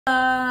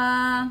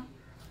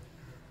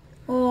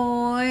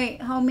Oh,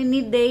 how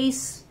many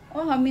days?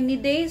 Oh, how many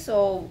days?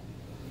 Oh,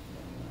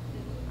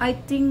 I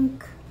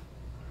think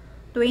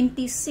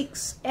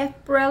 26,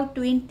 April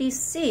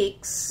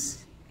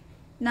 26,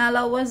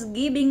 Nala was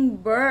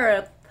giving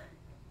birth.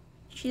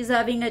 She's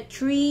having a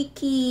 3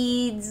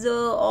 kids,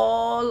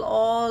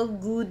 all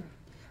good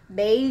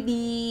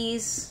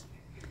babies.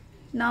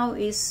 Now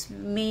is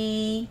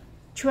May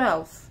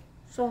 12.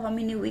 So how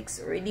many weeks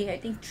already? I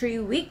think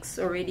 3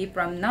 weeks already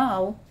from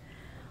now.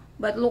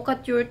 But look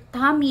at your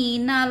tummy,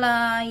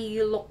 Nala.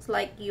 You look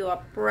like you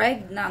are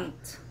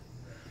pregnant.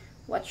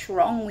 What's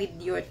wrong with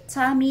your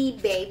tummy,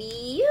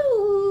 baby?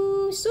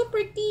 You so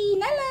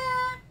pretty,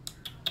 Nala.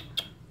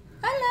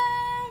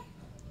 Nala,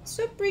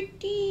 so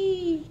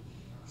pretty.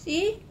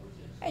 See,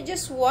 I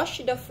just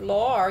washed the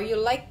floor.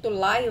 You like to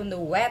lie on the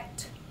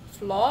wet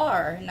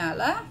floor,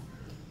 Nala.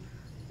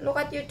 Look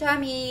at your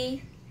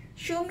tummy.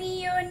 Show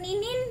me your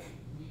ninin.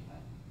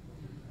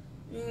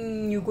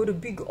 You got a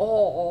big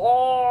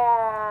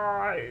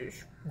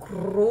eyes.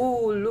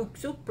 Grow, look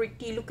so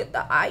pretty. Look at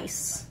the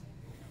eyes.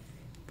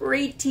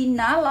 Pretty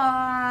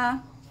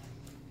Nala.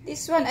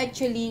 This one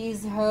actually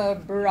is her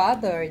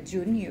brother,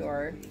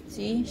 Junior.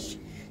 See,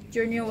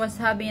 Junior was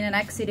having an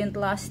accident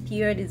last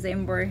year,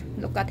 December.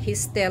 Look at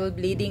his tail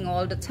bleeding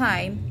all the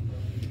time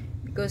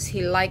because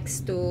he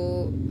likes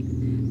to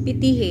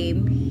pity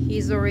him.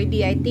 He's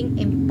already, I think,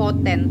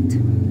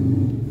 impotent.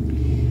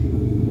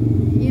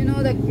 You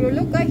know, that you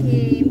look at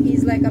him,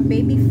 he's like a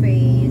baby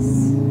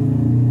face,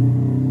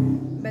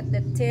 but the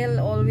tail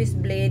always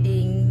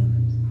bleeding.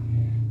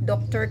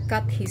 Doctor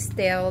cut his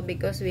tail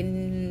because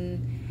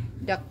when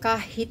the car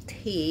hit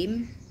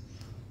him,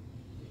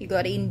 he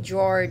got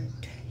injured.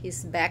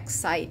 His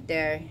backside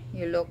there,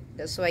 you look,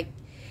 that's why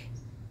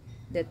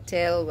the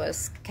tail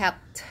was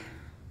cut.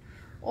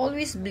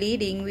 Always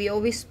bleeding. We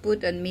always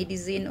put a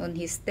medicine on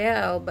his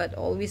tail, but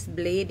always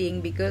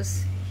bleeding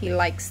because he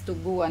likes to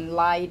go and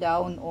lie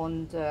down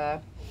on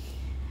the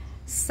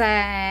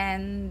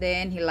sand.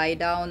 Then he lie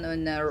down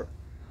on a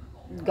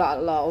lot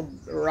of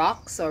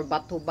rocks or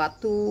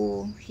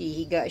batu-batu.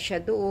 Hihiga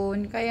siya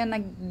doon, kaya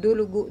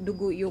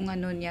nagdugo yung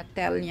ano niya,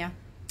 tail niya.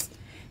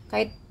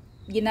 Kahit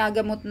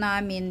ginagamot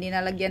namin,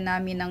 dinalagyan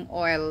namin ng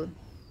oil,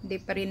 hindi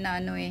pa rin na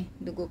ano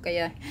dugo.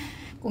 Kaya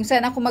kung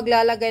saan ako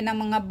maglalagay ng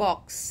mga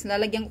box,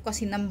 lalagyan ko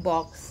kasi ng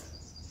box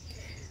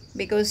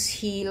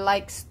because he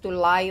likes to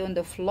lie on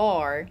the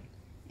floor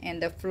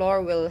and the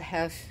floor will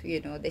have, you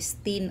know, the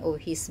stain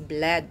of his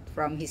blood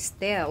from his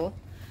tail.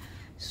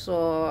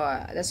 So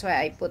that's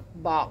why I put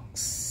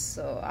box.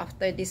 So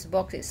after this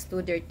box is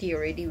too dirty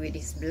already with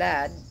his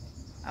blood,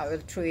 I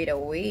will throw it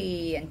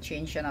away and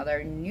change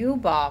another new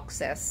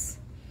boxes.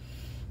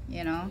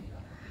 You know,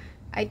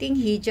 I think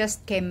he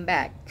just came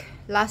back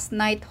last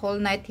night. Whole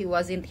night he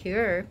wasn't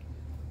here.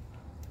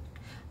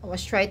 I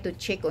was trying to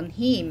check on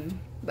him,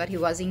 but he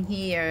wasn't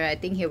here. I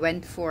think he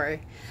went for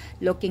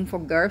looking for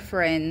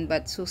girlfriend,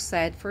 but so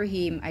sad for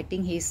him. I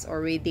think he's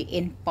already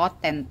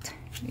impotent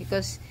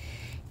because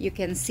you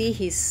can see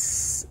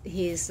his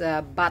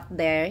butt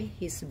there,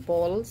 his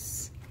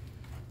balls.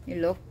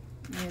 You look,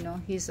 you know,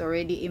 he's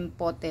already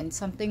impotent.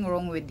 Something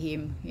wrong with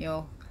him, you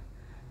know.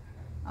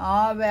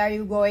 Oh, where are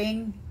you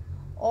going?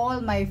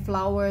 All my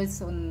flowers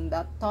on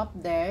that top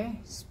there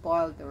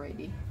spoiled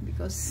already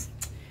because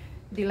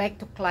they like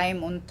to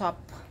climb on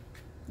top.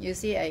 You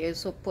see, I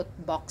also put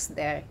box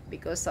there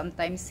because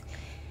sometimes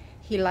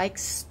he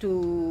likes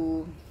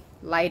to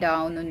lie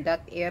down on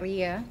that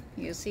area.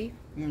 You see,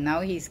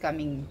 now he's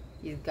coming,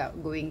 he's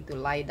going to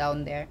lie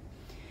down there.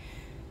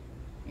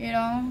 You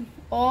know,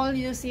 all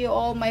you see,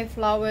 all my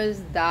flowers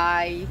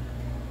die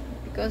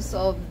because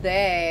of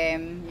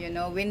them. You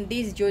know, when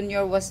this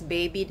Junior was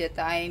baby, the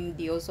time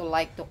they also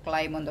like to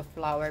climb on the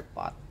flower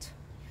pot.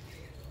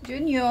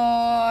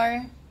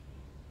 Junior,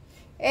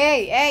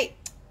 hey,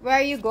 where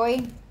are you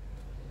going?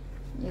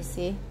 You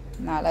see,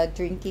 Nala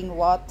drinking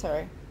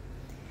water.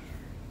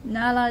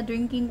 Nala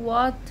drinking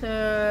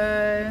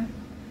water.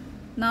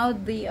 Now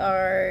they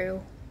are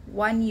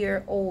 1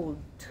 year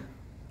old,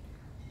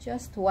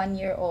 just 1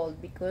 year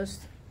old,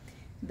 because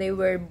they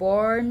were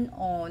born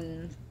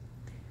on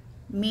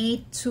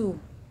May 2,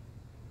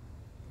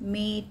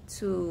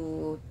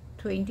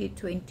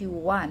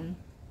 2021.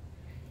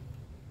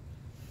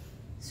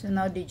 So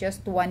now they're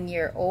just 1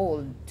 year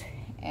old,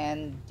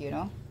 and you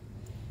know,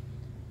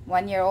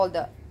 1 year old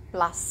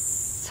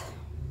plus.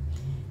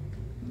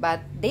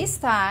 But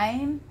this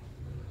time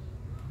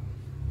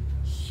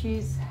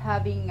she's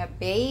having a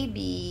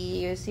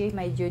baby. You see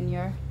my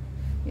Junior,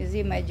 you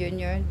see my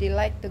Junior, they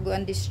like to go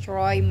and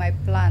destroy my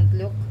plant.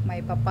 Look,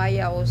 my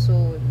papaya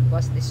also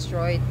was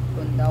destroyed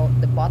on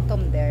the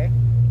bottom there.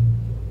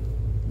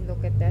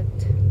 Look at that.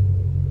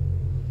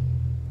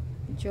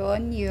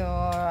 Junior,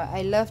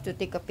 I love to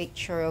take a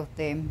picture of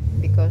them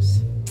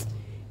because,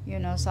 you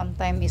know,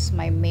 sometimes it's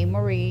my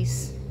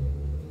memories.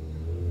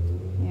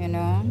 You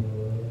know,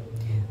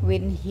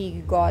 when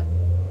he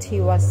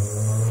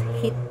was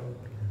hit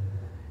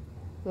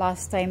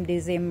last time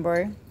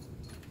December,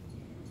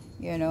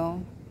 you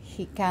know,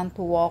 he can't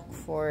walk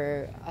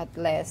for at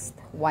least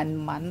 1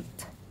 month,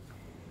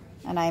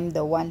 and I'm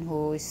the one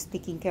who is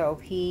taking care of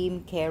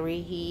him,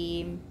 carry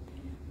him,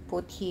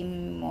 put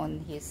him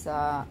on his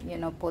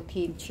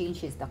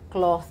change the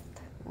cloth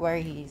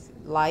where he's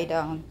lie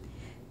down.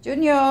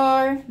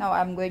 Junior, now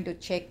I'm going to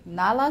check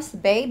Nala's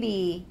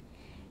baby.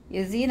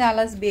 You see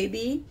Nala's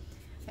baby?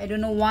 I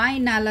don't know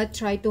why Nala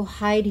tried to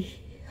hide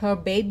her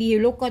baby.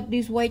 Look at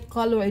this white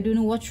color. I don't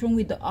know what's wrong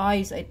with the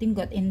eyes. I think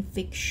got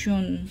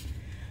infection.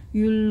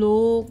 You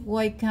look,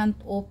 why can't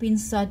open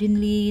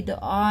suddenly the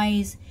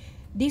eyes?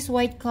 This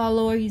white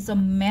color is a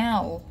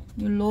male.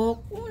 You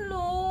look, oh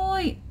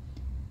Lord.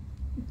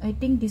 I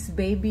think this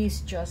baby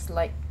is just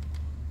like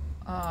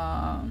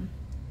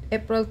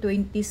April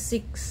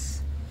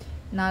 26.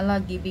 Nala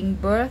giving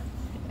birth,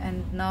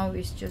 and now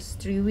it's just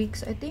 3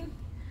 weeks, I think.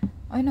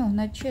 I know,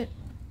 not yet.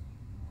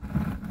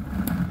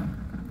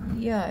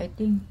 Yeah, I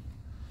think.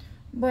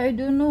 But I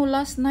don't know,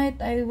 last night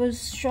I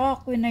was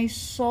shocked when I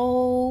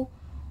saw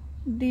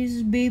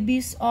this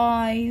baby's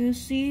eye. You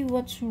see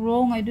what's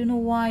wrong? I don't know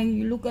why.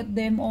 You look at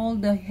them, all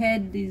the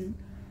head is,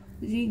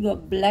 you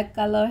got black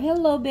color.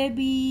 Hello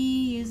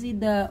baby. You see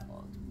the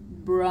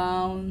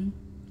brown.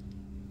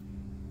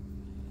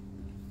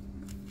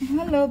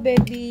 Hello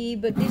baby.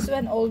 But this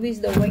one always,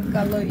 the white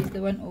color is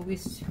the one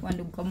always want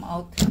to come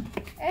out.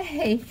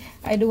 Hey,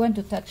 I don't want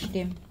to touch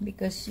them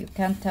because you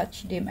can't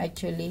touch them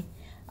actually.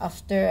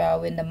 After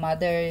when the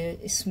mother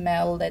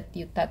smell that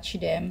you touch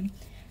them,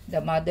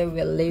 the mother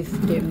will leave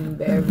them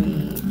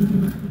very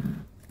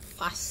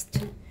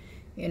fast,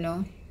 you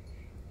know.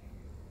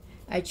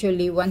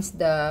 Actually, once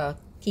the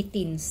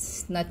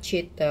kittens not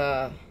yet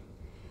 1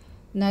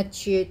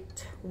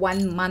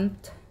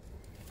 month,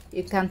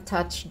 you can't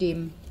touch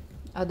them.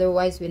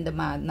 Otherwise, when the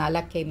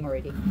Nala came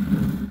already,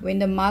 when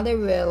the mother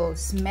will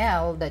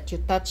smell that you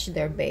touch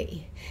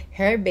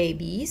her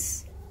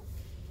babies,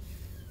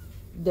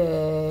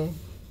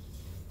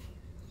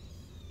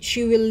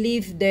 she will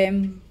leave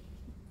them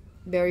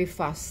very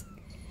fast,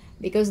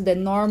 because the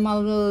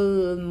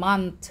normal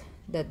month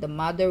that the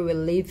mother will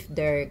leave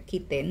their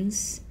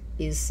kittens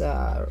is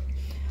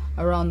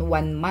around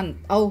 1 month.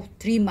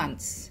 3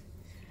 months.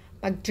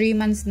 Pag 3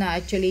 months na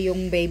actually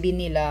yung baby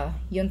nila,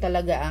 yun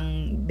talaga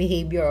ang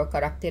behavior or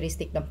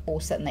characteristic ng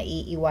pusa na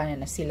iiwanan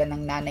na sila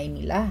ng nanay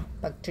nila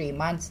pag 3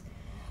 months.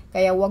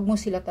 Kaya wag mo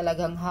sila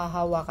talagang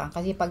hahawakan,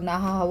 kasi pag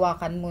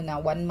nahahawakan mo na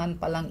 1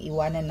 month pa lang,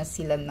 iwanan na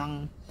sila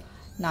ng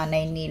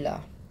nanay nila.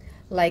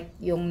 Like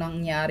yung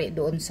nangyari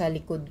doon sa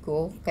likod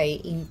ko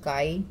kay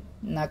Inkay,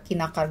 na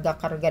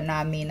kinakarga-karga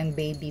namin ng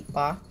baby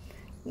pa.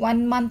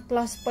 1 month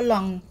plus pa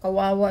lang,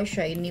 kawawa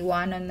siya,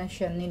 iniwanan na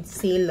siya ni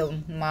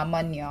Silong,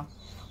 mama niya.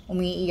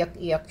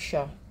 Umiiyak-iyak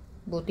siya.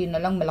 Buti na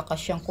lang malakas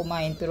siyang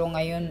kumain, pero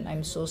ngayon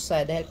I'm so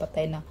sad dahil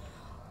patay na.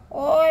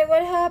 Oy,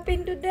 what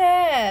happened to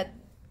that?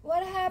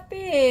 What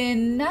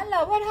happened?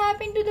 Nala, what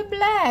happened to the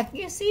black?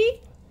 You see?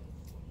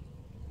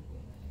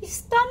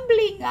 He's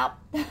tumbling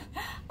up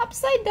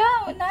upside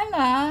down.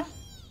 Nala,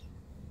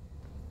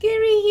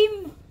 carry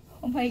him.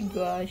 Oh my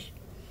gosh.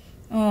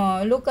 Oh,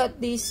 look at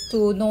these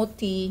two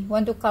naughty,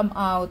 want to come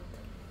out.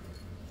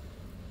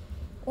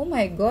 Oh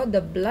my god,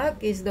 the black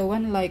is the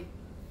one like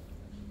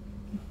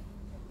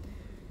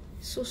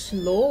so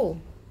slow.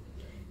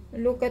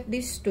 Look at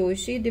these two.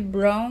 See the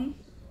brown?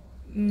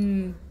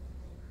 And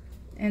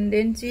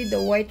then see the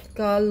white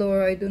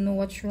color. I don't know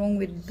what's wrong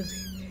with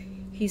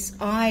his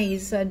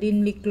eyes.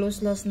 Suddenly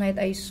closed last night.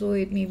 I saw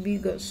it. Maybe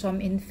got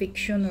some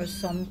infection or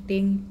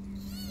something.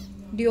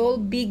 The all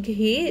big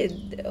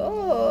head.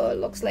 Oh,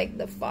 looks like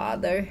the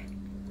father.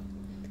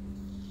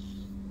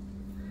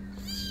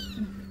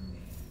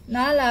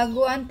 Nala,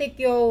 go and take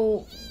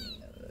your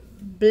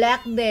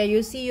black there.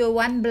 You see your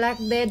one black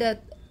there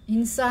that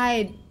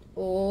inside.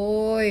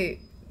 Oy.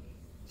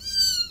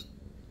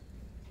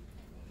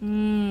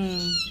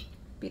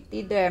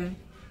 Pity them.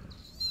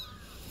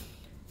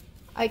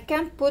 I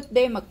can't put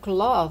them a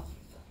cloth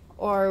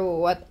or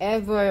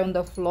whatever on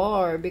the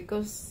floor,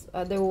 because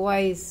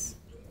otherwise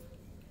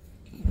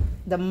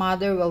the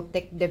mother will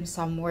take them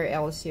somewhere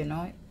else, you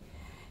know.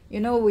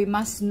 You know, we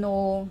must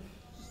know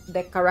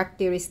the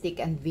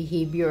characteristic and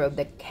behavior of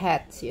the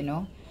cats, you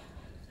know.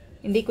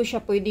 Hindi ko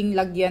siya pwedeng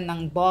lagyan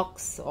ng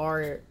box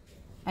or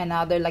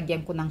another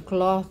lagyan ko ng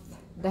cloth.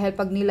 Dahil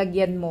pag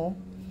nilagyan mo,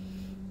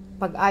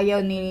 pag ayaw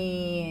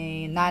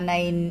ni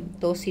nanay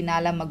to si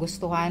Nala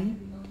magustuhan,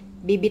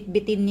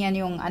 bibit-bitin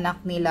niya yung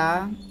anak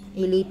nila,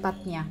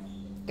 ilipat niya.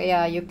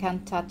 Kaya you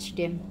can't touch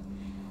them.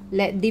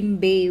 Let them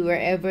be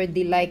wherever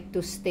they like to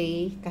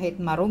stay. Kahit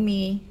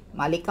marumi,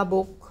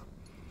 malikabok,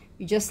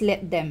 you just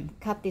let them.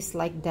 Cat is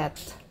like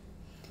that.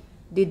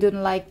 They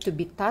don't like to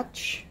be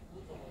touched.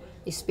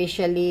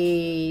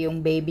 Especially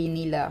yung baby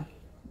nila.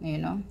 You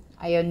know?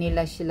 Ayaw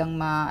nila silang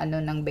maano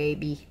ng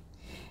baby.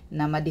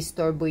 Na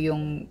madisturbo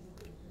yung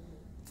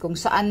kung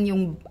saan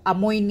yung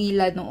amoy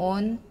nila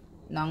noon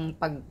ng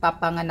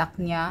pagpapanganak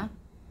niya.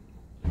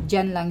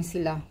 Diyan lang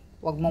sila.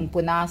 Huwag mong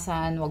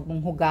punasan, huwag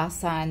mong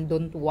hugasan,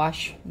 don't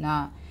wash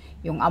na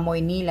yung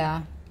amoy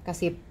nila.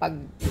 Kasi pag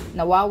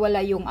nawawala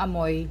yung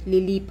amoy,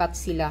 lilipat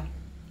sila.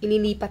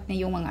 Ililipat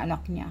niya yung mga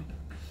anak niya.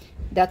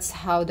 That's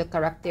how the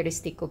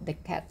characteristic of the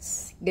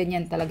cats.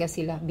 Ganyan talaga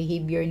sila,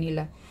 behavior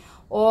nila.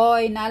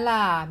 Oy,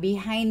 Nala,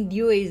 behind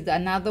you is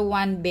another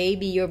one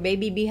baby. Your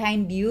baby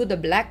behind you, the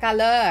black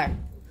color.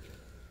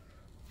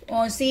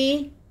 Oh,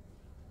 see?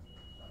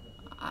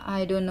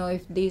 I don't know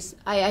if this,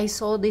 I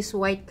saw this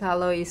white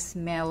color is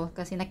male.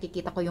 Kasi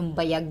nakikita ko yung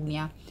bayag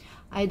niya.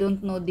 I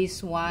don't know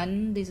this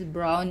one, this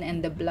brown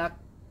and the black,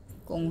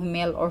 kung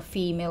male or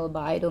female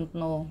ba, I don't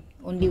know.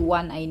 Only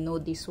one I know,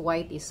 this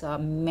white is a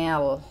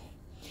male.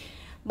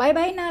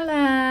 Bye-bye,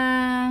 Nala.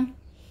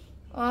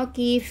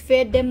 Okay,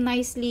 feed them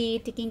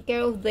nicely, taking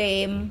care of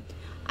them.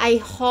 I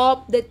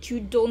hope that you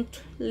don't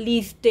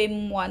leave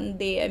them one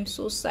day. I'm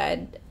so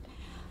sad.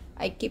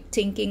 I keep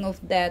thinking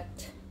of that.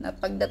 Na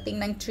pagdating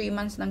ng 3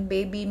 months ng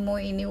baby mo,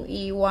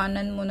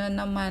 iniiwanan mo na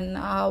naman.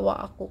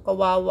 Naawa ako,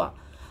 kawawa.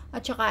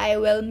 At saka I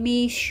will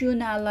miss you,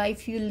 Nala,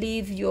 if you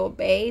leave your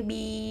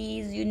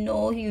babies. You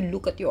know, you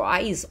look at your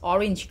eyes,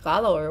 orange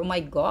color. Oh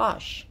my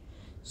gosh.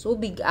 So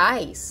big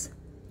eyes.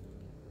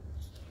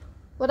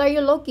 What are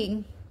you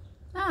looking?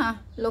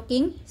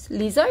 Looking?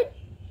 Lizard?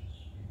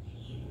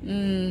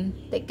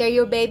 Take care of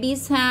your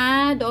babies,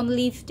 huh? Don't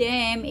leave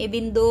them.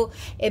 Even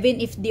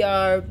if they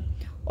are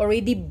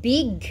already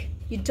big,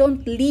 you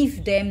don't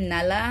leave them,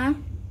 Nala.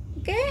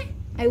 Okay?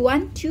 I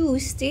want you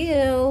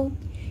still.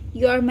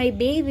 You are my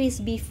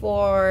babies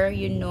before,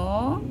 you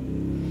know.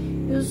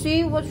 You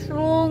see what's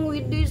wrong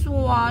with this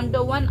one? The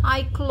one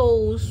eye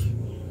closed.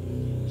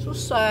 So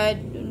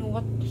sad. You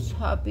know what is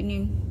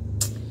happening.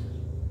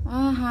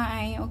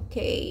 Hi.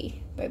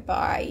 Okay.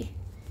 Bye-bye.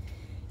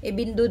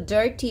 Even though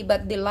dirty,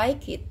 but they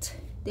like it.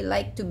 They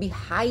like to be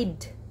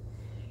hide.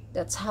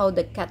 That's how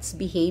the cat's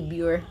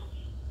behavior.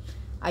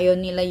 Ayaw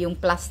nila yung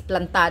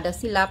plantada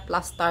sila,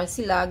 plastar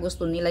sila.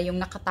 Gusto nila yung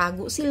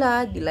nakatago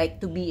sila. They like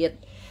to be at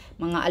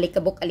mga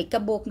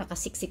alikabok-alikabok,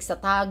 nakasiksik sa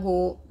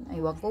tago.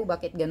 Aywan ko,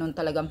 bakit ganun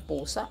talagang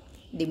pusa?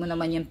 Hindi mo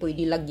naman yan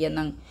pwede lagyan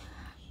ng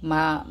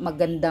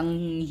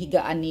magandang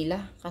higaan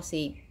nila.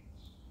 Kasi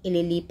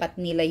ililipat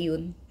nila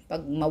yun.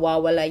 Pag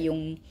mawawala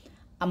yung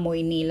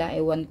amoy nila,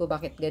 ewan ko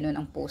bakit ganun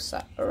ang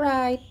pusa.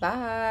 Alright,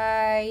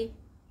 bye!